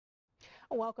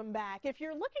Welcome back. If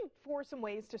you're looking for some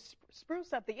ways to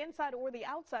spruce up the inside or the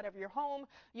outside of your home,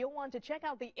 you'll want to check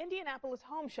out the Indianapolis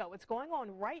Home Show. It's going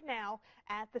on right now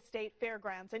at the State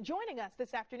Fairgrounds. And joining us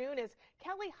this afternoon is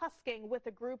Kelly Husking with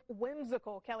the group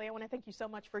Whimsical. Kelly, I want to thank you so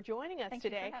much for joining us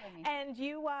today. Thank you for having me. And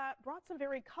you brought some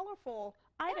very colorful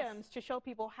items to show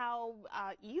people how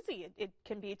easy it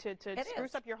can be to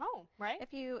spruce up your home, right?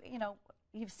 If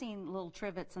you've seen little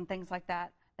trivets and things like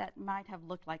that might have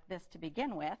looked like this to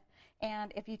begin with.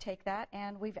 And if you take that,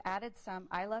 and we've added some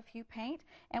I Love You paint,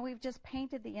 and we've just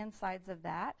painted the insides of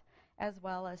that as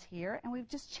well as here, and we've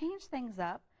just changed things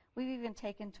up. We've even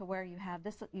taken to where you have,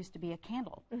 this used to be a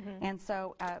candle, and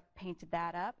so painted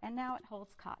that up, and now it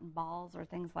holds cotton balls or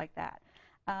things like that.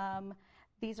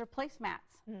 These are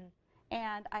placemats.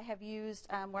 And I have used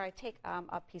where I take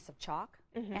a piece of chalk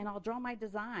and I'll draw my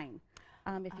design.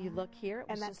 If you look here, it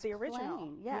was and that's just the original.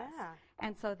 Plain, yes. Yeah.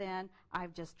 And so then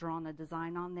I've just drawn a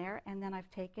design on there, and then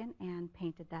I've taken and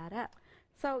painted that up.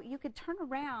 So you could turn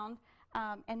around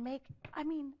and make,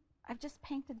 I've just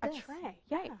painted this. A tray,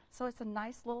 Right. yeah. So it's a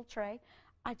nice little tray.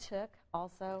 I took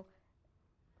also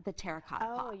the terracotta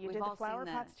pot. Oh, you We've did the all flower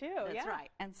seen pots too. That's yeah.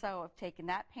 right. And so I've taken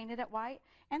that, painted it white,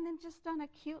 and then just done a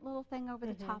cute little thing over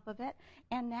the top of it.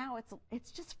 And now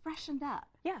it's just freshened up.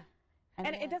 Yeah. And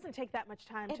then it doesn't take that much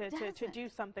time to do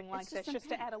something like this, just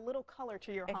to add a little color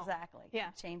to your home. Exactly. Yeah.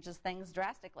 It changes things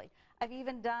drastically. I've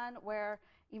even done where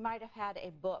you might have had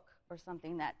a book or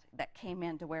something that came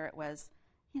in to where it was,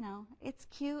 it's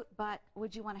cute, but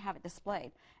would you want to have it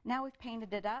displayed? Now we've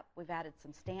painted it up, we've added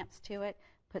some stamps to it,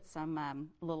 put some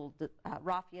little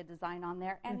raffia design on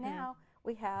there, and now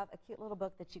we have a cute little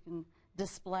book that you can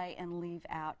display and leave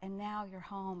out, and now your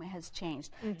home has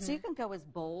changed. So you can go as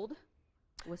bold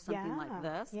with something like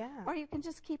this, or you can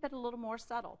just keep it a little more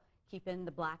subtle, keep in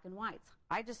the black and whites.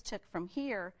 I just took from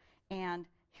here, and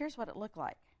here's what it looked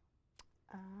like.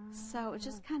 So it's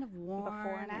just kind of warm.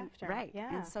 Before and after. Right.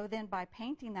 Yeah. And so then by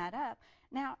painting that up,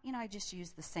 now, I just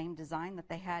used the same design that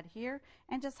they had here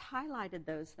and just highlighted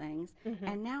those things.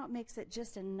 And now it makes it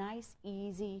just a nice,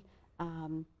 easy,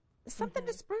 something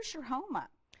to spruce your home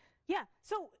up. Yeah.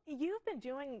 So you've been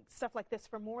doing stuff like this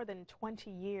for more than 20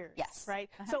 years. Yes. Right?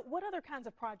 So what other kinds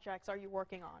of projects are you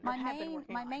working on?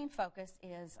 My main focus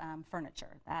is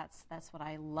furniture. That's what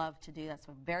I love to do. That's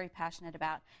what I'm very passionate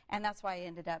about. And that's why I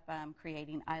ended up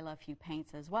creating I Love You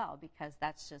paints as well, because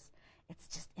it's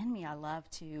just in me. I love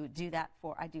to do that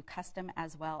I do custom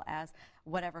as well as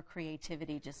whatever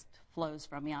creativity just flows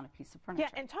from me on a piece of furniture.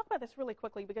 Yeah, and talk about this really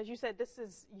quickly, because you said this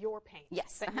is your paint.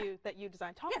 Yes. That you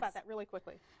designed. Talk about that really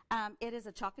quickly. It is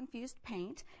a chalk-infused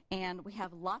paint, and we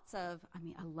have lots of,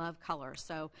 I love color.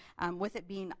 So with it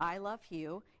being I Love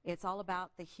You, it's all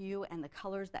about the hue and the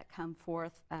colors that come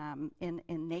forth in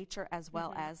nature as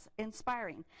well as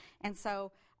inspiring. And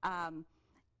so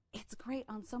it's great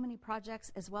on so many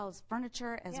projects as well as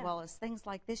furniture, as well as things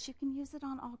like this. You can use it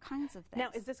on all kinds of things. Now,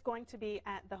 is this going to be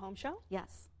at the home show?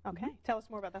 Yes. Okay. Tell us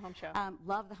more about the home show.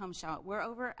 Love the home show. We're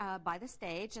over by the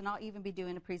stage, and I'll even be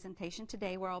doing a presentation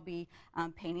today where I'll be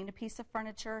painting a piece of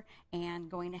furniture and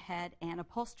going ahead and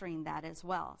upholstering that as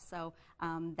well. So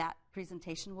that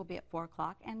presentation will be at 4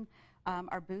 o'clock, and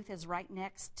our booth is right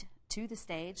next to the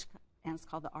stage, and it's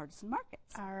called the Artisan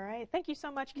Markets. All right. Thank you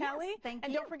so much, Kelly. Yes, thank you.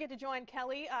 And don't forget to join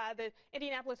Kelly. The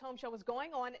Indianapolis Home Show is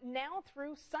going on now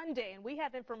through Sunday, and we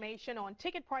have information on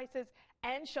ticket prices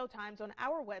and show times on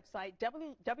our website,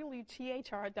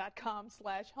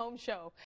 WTHR.com/home show.